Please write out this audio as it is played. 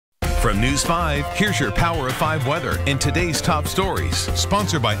From News 5, here's your Power of 5 weather and today's top stories.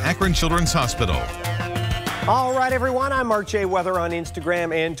 Sponsored by Akron Children's Hospital. All right, everyone, I'm Mark J. Weather on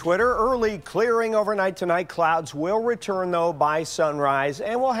Instagram and Twitter. Early clearing overnight tonight. Clouds will return, though, by sunrise.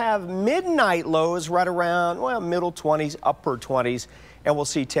 And we'll have midnight lows right around, well, middle 20s, upper 20s. And we'll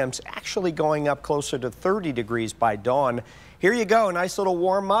see temps actually going up closer to 30 degrees by dawn. Here you go, nice little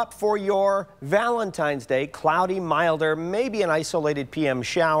warm up for your Valentine's Day. Cloudy, milder, maybe an isolated PM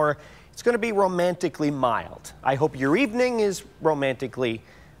shower. It's going to be romantically mild. I hope your evening is romantically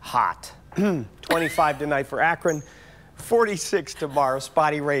hot. 25 tonight for Akron, 46 tomorrow.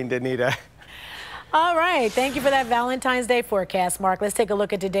 Spotty rain, Danita. All right. Thank you for that Valentine's Day forecast, Mark. Let's take a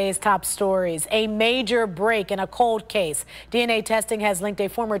look at today's top stories. A major break in a cold case. DNA testing has linked a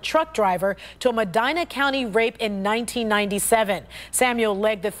former truck driver to a Medina County rape in 1997. Samuel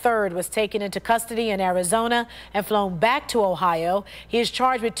Legg III was taken into custody in Arizona and flown back to Ohio. He is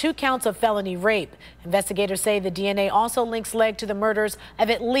charged with 2 counts of felony rape. Investigators say the DNA also links Legg to the murders of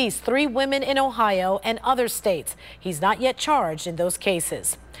at least 3 women in Ohio and other states. He's not yet charged in those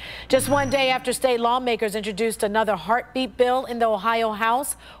cases. Just one day after state lawmakers introduced another heartbeat bill in the Ohio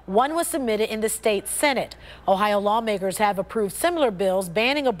House, one was submitted in the state Senate. Ohio lawmakers have approved similar bills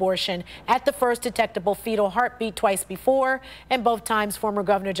banning abortion at the first detectable fetal heartbeat twice before, and both times former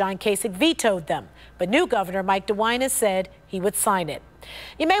Governor John Kasich vetoed them. But new Governor Mike DeWine has said he would sign it.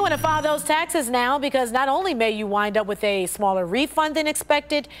 You may want to file those taxes now, because not only may you wind up with a smaller refund than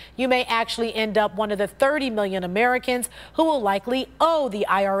expected, you may actually end up one of the 30 million Americans who will likely owe the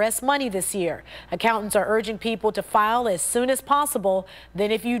IRS money this year. Accountants are urging people to file as soon as possible. Then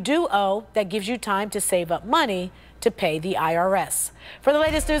if you do owe, that gives you time to save up money to pay the IRS. For the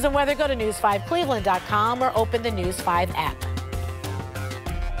latest news and weather, go to news5cleveland.com or open the News 5 app.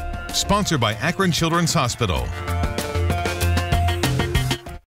 Sponsored by Akron Children's Hospital.